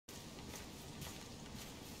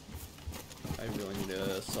I really need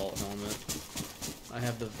a assault helmet. I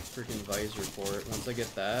have the freaking visor for it. Once I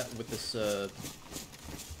get that with this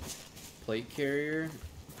plate carrier,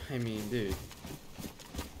 I mean, dude,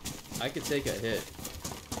 I could take a hit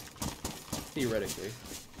theoretically.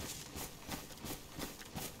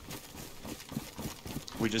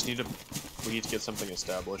 We need to get something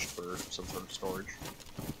established for some sort of storage.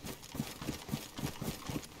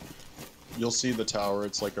 You'll see the tower.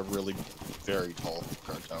 It's like a really very tall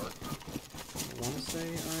guard tower. I want to say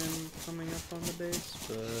I'm coming up on the base,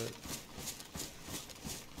 but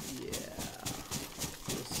yeah,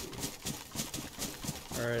 we'll see.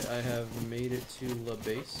 Alright, I have made it to La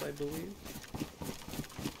Base, I believe.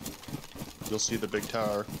 You'll see the big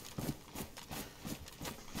tower.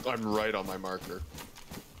 I'm right on my marker.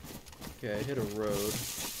 Okay, I hit a road.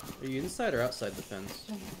 Are you inside or outside the fence?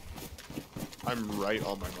 I'm right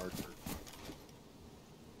on my marker.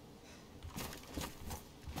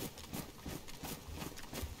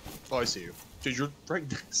 Oh, I see you. Dude, you're right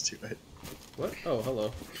next to it. What? Oh,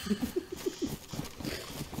 hello.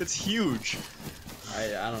 It's huge.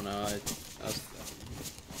 I don't know.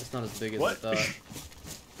 It's not as big as What? I thought.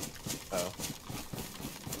 Oh.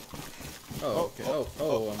 Oh, okay.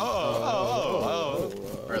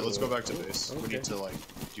 Alright, let's go back to base. Okay. We need to, like,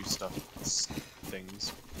 do stuff.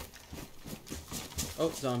 Things. Oh,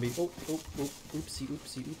 zombie. Oh, oopsie,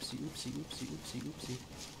 oopsie, oopsie, oopsie, oopsie, oopsie, oopsie.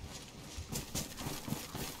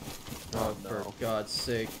 Oh, no. for God's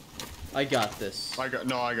sake. I got this. I got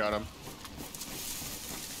him.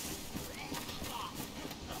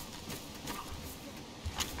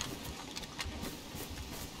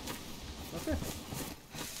 Okay.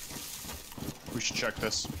 We should check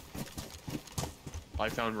this. I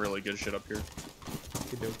found really good shit up here.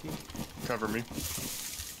 Okie Cover me.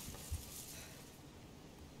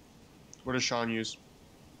 What does Sean use?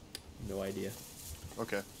 No idea.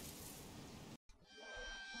 Okay.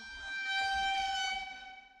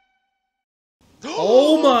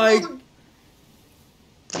 Oh my!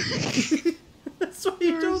 That's why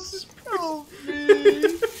you don't Help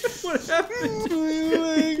me! What happened? My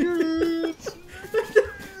leg hurts.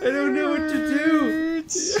 I don't know what to do.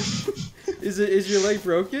 Is your leg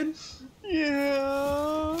broken?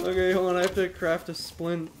 Yeah. Okay, hold on. I have to craft a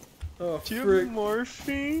splint. Oh, Do you frick. have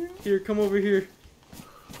morphine? Here, come over here.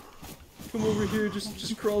 Come over here.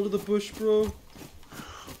 Just crawl to the bush, bro.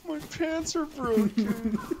 My pants are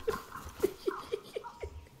broken.